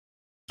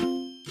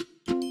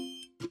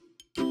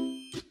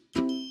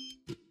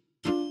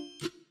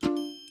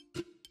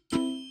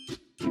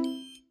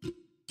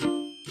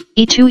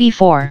e2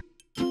 e4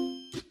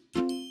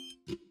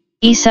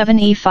 e7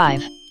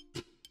 e5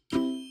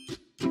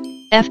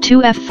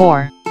 f2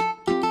 f4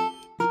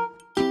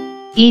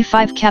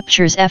 e5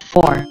 captures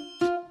f4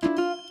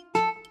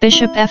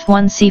 bishop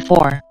f1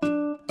 c4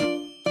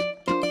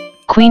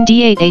 queen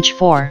d8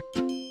 h4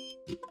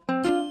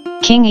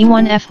 king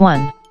e1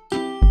 f1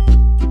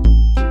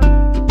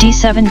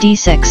 d7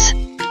 d6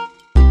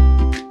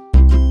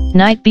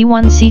 knight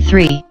b1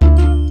 c3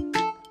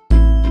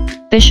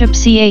 bishop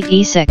c8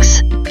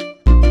 e6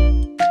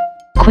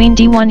 queen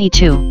d1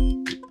 e2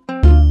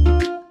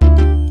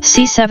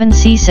 c7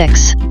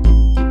 c6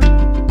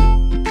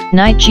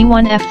 knight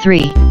g1 f3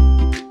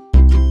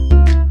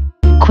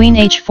 queen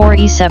h4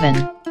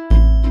 e7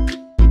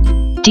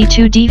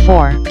 d2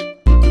 d4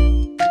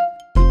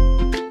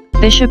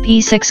 bishop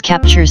e6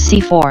 captures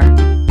c4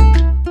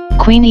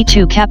 queen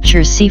e2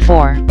 captures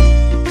c4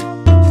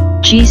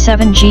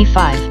 g7 g5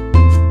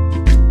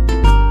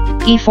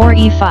 e4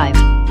 e5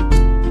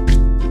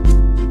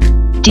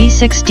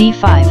 d6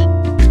 d5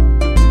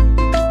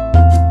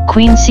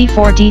 queen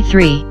c4 d3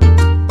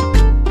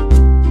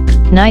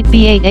 knight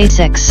b8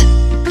 a6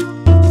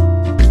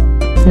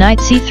 knight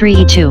c3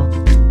 e2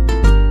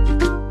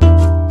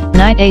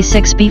 knight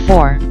a6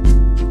 b4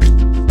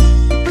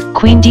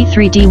 queen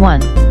d3 d1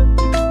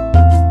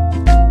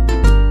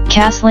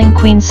 castling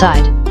queen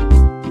side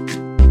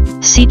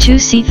c2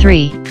 c3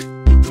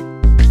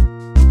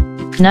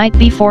 knight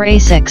b4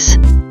 a6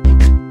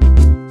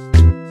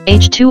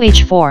 h2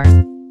 h4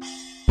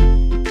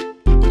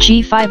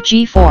 g5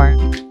 g4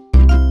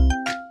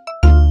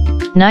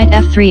 knight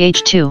f3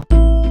 h2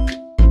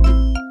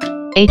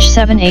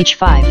 h7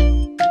 h5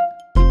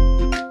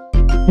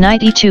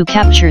 knight e2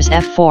 captures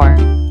f4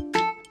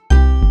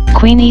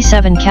 queen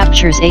e7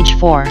 captures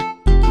h4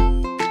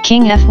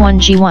 king f1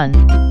 g1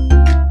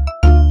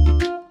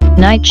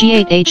 knight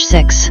g8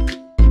 h6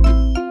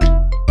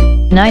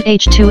 knight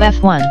h2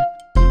 f1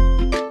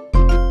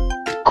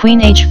 queen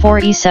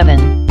h4 e7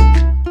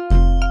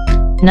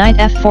 knight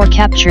f4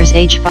 captures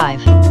h5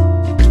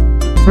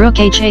 rook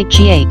h8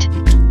 g8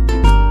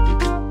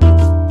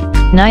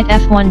 knight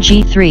f1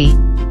 g3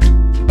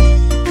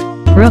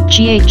 rook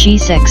g8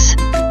 g6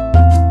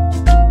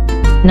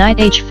 knight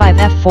h5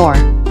 f4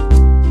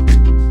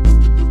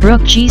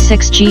 rook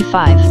g6 g5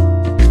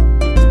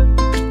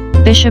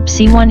 bishop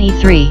c1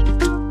 e3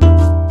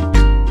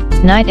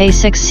 knight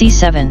a6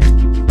 c7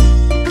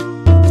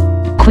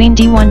 queen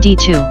d1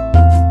 d2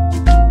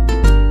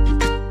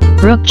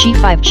 rook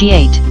g5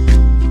 g8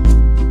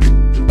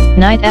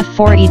 knight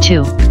f4 e2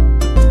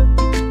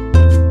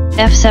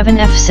 f7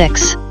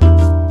 f6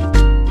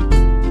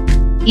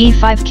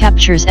 e5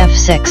 captures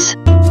f6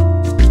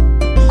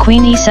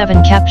 queen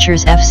e7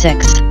 captures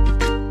f6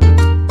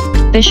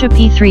 bishop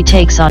e3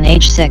 takes on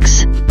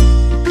h6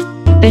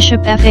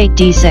 bishop f8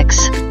 d6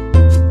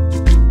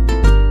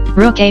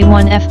 rook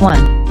a1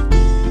 f1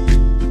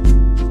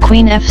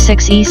 queen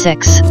f6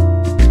 e6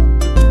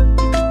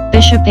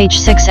 bishop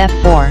h6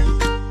 f4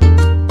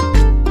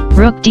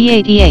 rook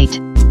d8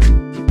 e8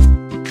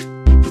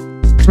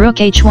 rook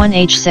h1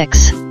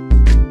 h6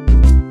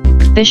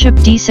 bishop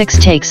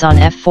d6 takes on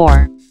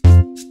f4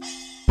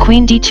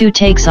 queen d2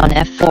 takes on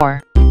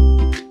f4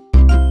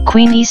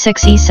 queen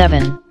e6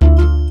 e7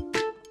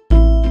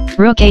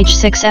 rook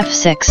h6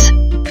 f6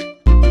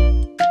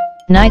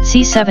 knight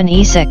c7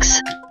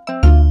 e6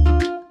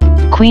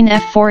 queen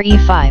f4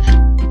 e5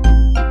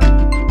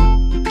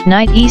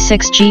 knight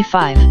e6 g5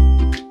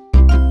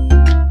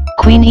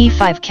 queen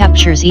e5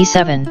 captures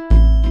e7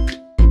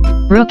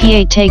 rook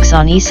e8 takes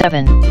on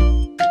e7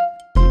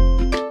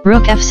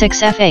 rook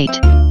f6 f8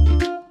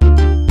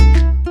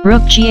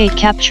 rook g8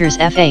 captures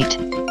f8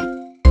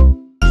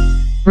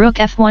 rook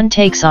f1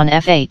 takes on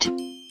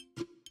f8